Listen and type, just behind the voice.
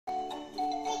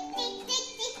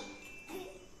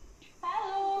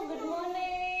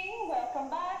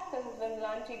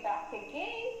Balaji back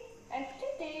again, and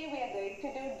today we are going to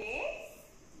do day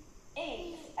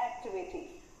 8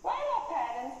 activity. While our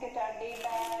parents get our day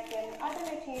bag and other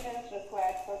materials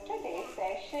required for today's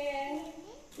session,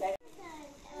 let's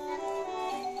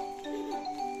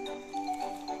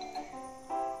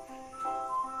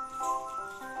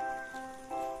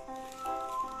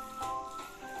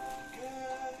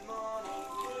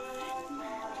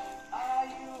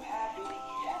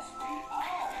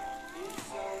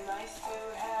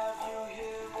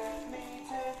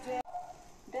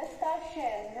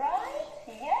discussion, right?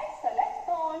 Yes, so let's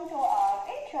go on to our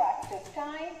interactive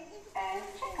time and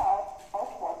check out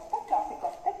what's the topic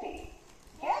of the day.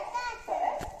 Yes, so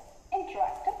it's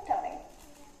interactive time.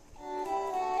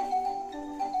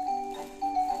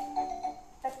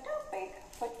 The topic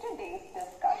for today's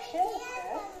discussion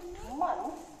is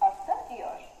months of the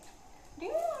year. Do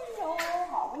you all know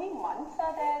how many months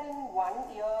are there in 1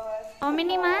 year? How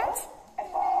many months?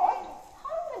 About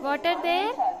how many What are there?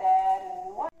 months are there in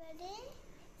 1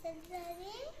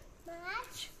 February,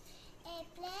 March,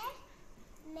 April,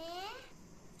 May,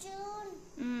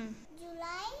 June,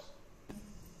 July,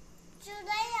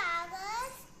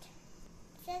 August,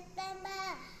 September,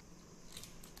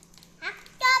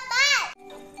 October.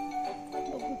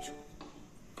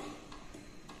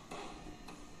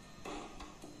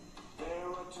 There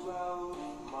are 12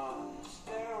 months.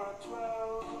 There are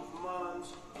 12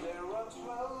 months. There are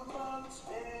 12 months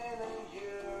in a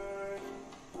year.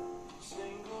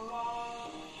 Sing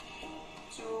along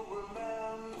to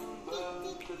remember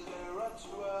that there are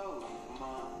 12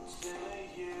 months in a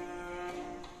year.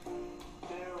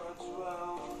 There are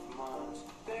 12 months.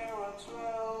 There are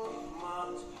 12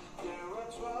 months. There are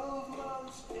 12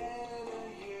 months in a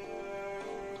year.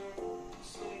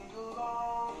 Sing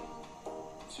along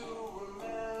to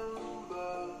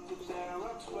remember that there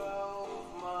are 12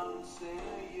 months in a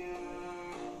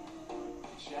year.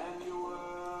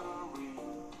 January,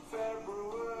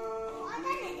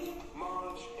 February,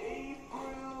 March,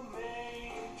 April,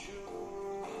 May,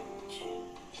 June,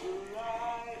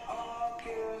 July,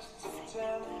 August,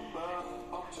 September,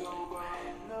 October,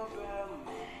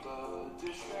 November,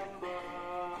 December.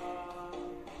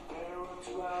 There are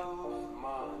 12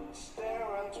 months. There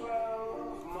are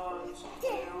 12 months.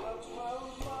 There are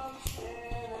 12 months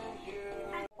in a year.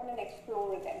 Come and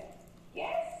explore them.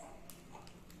 Yes?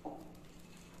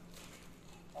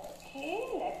 Okay,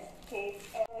 let's take,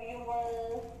 you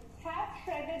will have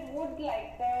shredded wood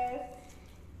like this.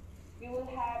 You will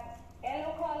have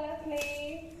yellow color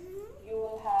clay. You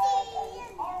will have an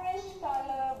orange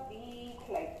color beak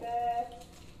like this.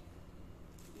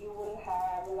 You will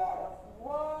have a lot of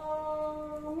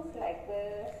worms like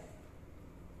this.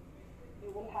 You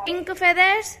will have Pink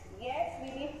feathers, yes, we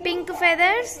need to pink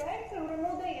feathers, right? So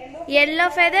remove the yellow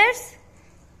feathers,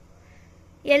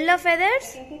 yellow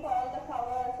feathers, You can keep all the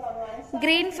covers on one side.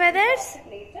 green feathers.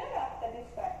 Later after this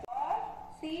practice. Or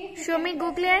see if you Show can me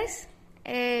googly eyes.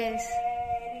 Yes.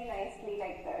 very nicely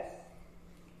like this.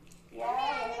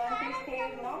 Yeah, Vinvanti's clay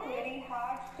is not very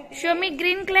hard today. Show me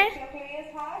green clay. If your clay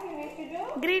is hard, you need to do.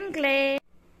 Green clay.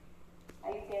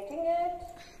 Are you getting it?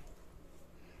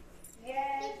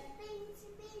 Yes.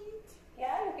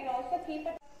 Yeah, you can also keep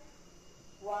it.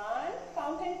 1.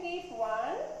 Count and keep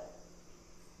 1.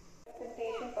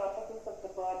 Representation purposes of the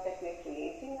bird that we're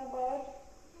creating a bird.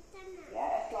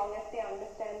 Yeah, as long as they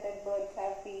understand that birds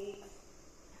have beaks,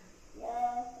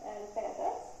 yeah, and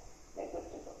feathers, they're good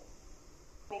to go.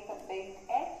 Make a big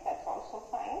X, that's also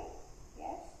fine.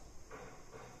 Yes.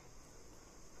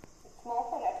 It's more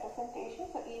for representation,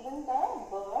 so even the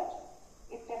bird,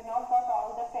 if they've not got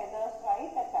all the feathers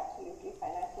right, that's absolutely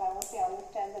fine. As long as they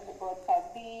understand that the birds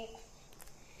have beaks,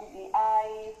 the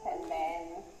eyes, and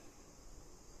then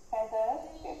feathers,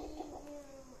 they're good to go.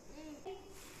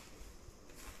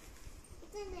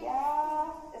 Yeah,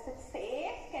 is it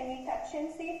safe? Can we touch and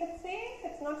see if it's safe?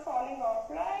 It's not falling off,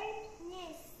 right?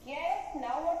 Yes. Yes,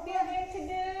 now what we are going to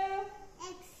do?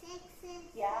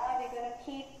 Yeah, we're going to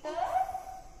keep the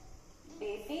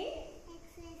baby.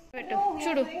 No, we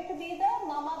are Chudu. going to be the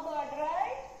mama bird,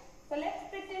 right? So let's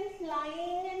pretend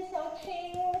flying and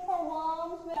searching for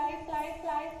worms. Fly, fly,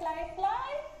 fly, fly,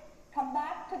 fly. Come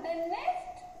back to the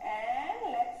nest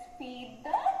and let's feed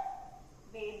the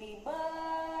baby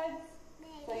birds.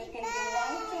 So you can do 1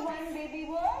 to 1 baby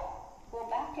bird. Go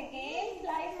back again.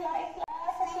 Fly, fly, fly,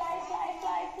 fly, fly,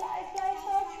 fly, fly, fly.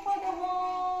 Search for the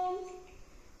worms.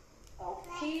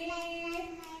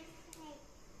 Okay.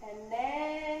 And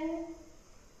then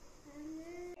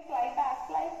fly back.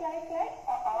 Fly, fly, fly.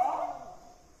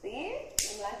 See?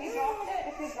 Imlanti dropped it.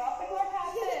 If you drop it, what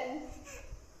happens?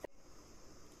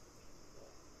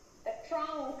 The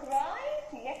trunk, right?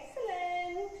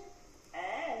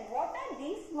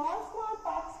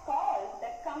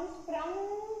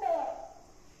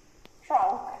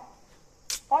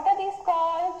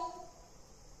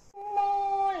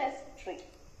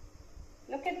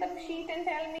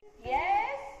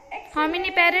 How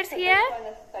many parrots So here? this one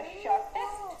is the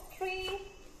shortest tree.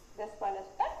 This one is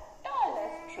the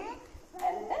tallest tree.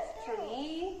 And this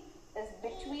tree is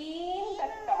between the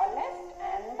tallest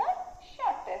and the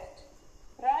shortest.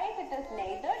 Right? It is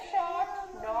neither short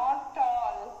nor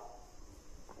tall.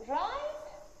 Right?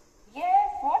 Yes.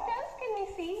 What else can we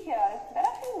see here? There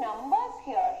are few numbers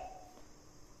here.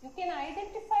 You can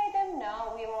identify them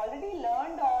now. We have already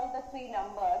learned all the 3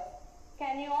 numbers.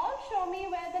 Can you all show me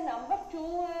where the number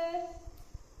 2 is?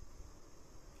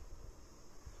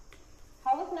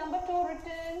 How is number 2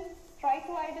 written? Try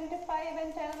to identify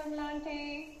and tell them,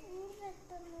 Lanti.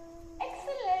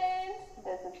 Excellent.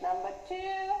 This is number 2.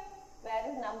 Where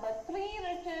is number 3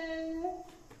 written?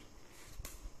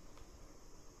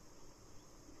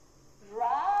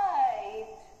 Right.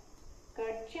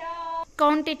 Good job.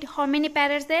 Count it. How many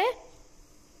parrots there?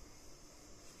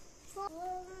 1,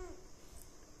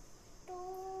 2,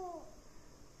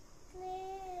 3,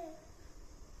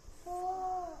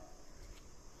 4,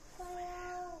 5,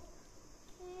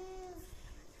 6.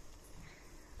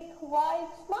 White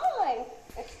smile.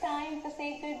 It's time to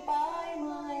say goodbye,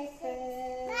 my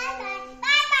friends.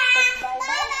 Bye-bye from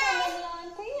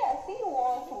Auntie. I'll see you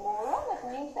all tomorrow with a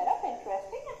new set of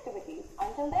interesting activities.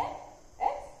 Until then,